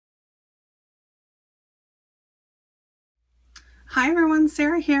Hi everyone,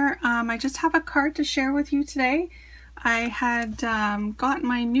 Sarah here. I just have a card to share with you today. I had got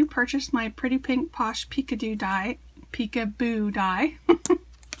my new purchase, my Pretty Pink Posh Peekaboo die.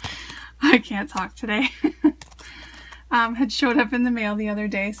 I can't talk today. Had showed up in the mail the other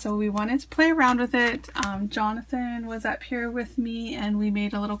day, so we wanted to play around with it. Jonathan was up here with me and we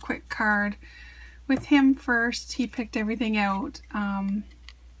made a little quick card with him first. He picked everything out.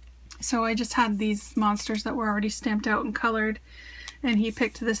 So I just had these monsters that were already stamped out and colored, and he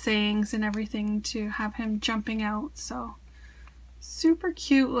picked the sayings and everything to have him jumping out. So super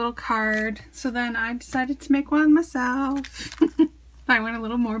cute little card. So then I decided to make one myself. I went a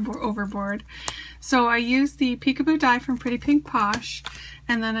little more overboard. So I used the Peekaboo die from Pretty Pink Posh,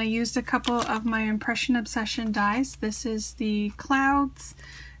 and then I used a couple of my Impression Obsession dies. This is the clouds,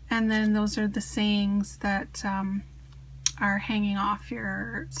 and then those are the sayings that are hanging off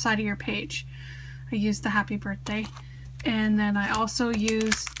your side of your page. I used the happy birthday, and then I also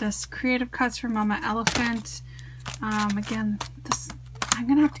used this Creative Cuts from Mama Elephant. Again, this I'm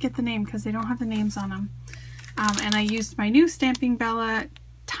gonna have to get the name because they don't have the names on them. And I used my new Stamping Bella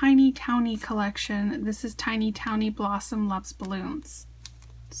Tiny Townie collection. This is Tiny Townie Blossom Loves Balloons.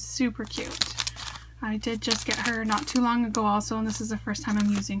 Super cute. I did just get her not too long ago also, and this is the first time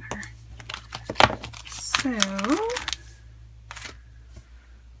I'm using her. So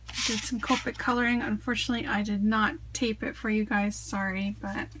did some Copic coloring. Unfortunately, I did not tape it for you guys, sorry,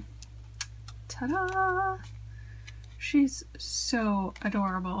 but ta-da! She's so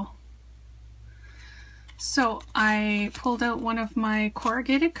adorable. So I pulled out one of my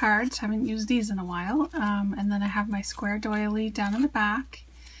corrugated cards, haven't used these in a while, and then I have my square doily down in the back.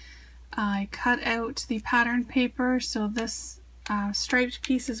 I cut out the pattern paper, so this striped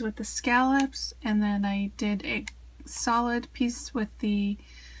piece is with the scallops, and then I did a solid piece with the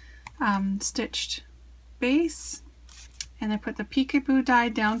stitched base, and I put the Peekaboo die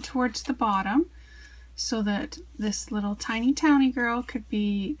down towards the bottom so that this little tiny townie girl could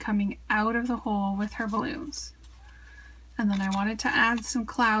be coming out of the hole with her balloons. And then I wanted to add some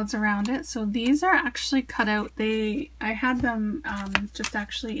clouds around it, so these are actually cut out. I had them just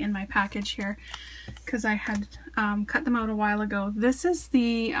actually in my package here because I had cut them out a while ago. This is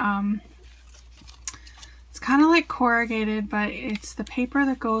the it's kind of like corrugated, but it's the paper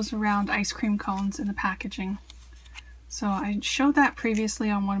that goes around ice cream cones in the packaging. So I showed that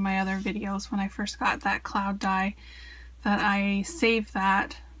previously on one of my other videos when I first got that cloud die, that I saved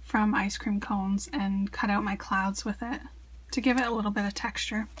that from ice cream cones and cut out my clouds with it to give it a little bit of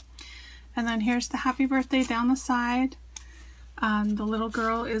texture. And then here's the happy birthday down the side. The little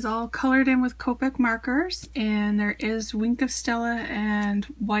girl is all colored in with Copic markers, and there is Wink of Stella and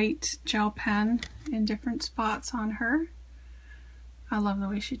white gel pen in different spots on her. I love the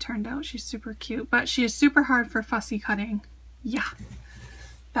way she turned out. She's super cute, but she is super hard for fussy cutting. Yeah,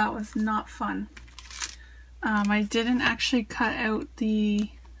 that was not fun. I didn't actually cut out these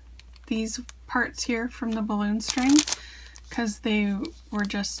parts here from the balloon string because they were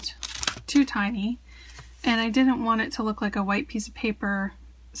just too tiny. And I didn't want it to look like a white piece of paper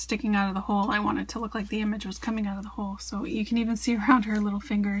sticking out of the hole. I wanted it to look like the image was coming out of the hole. So you can even see around her little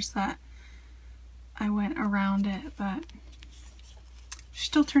fingers that I went around it, but she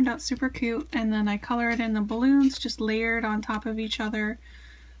still turned out super cute. And then I colored in the balloons, just layered on top of each other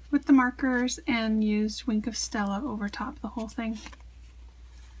with the markers, and used Wink of Stella over top of the whole thing.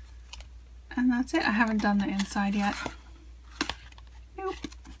 And that's it. I haven't done the inside yet. Nope.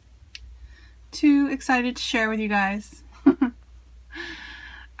 Too excited to share with you guys.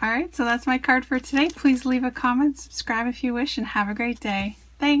 Alright, so that's my card for today. Please leave a comment, subscribe if you wish, and have a great day.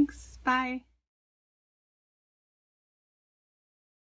 Thanks. Bye.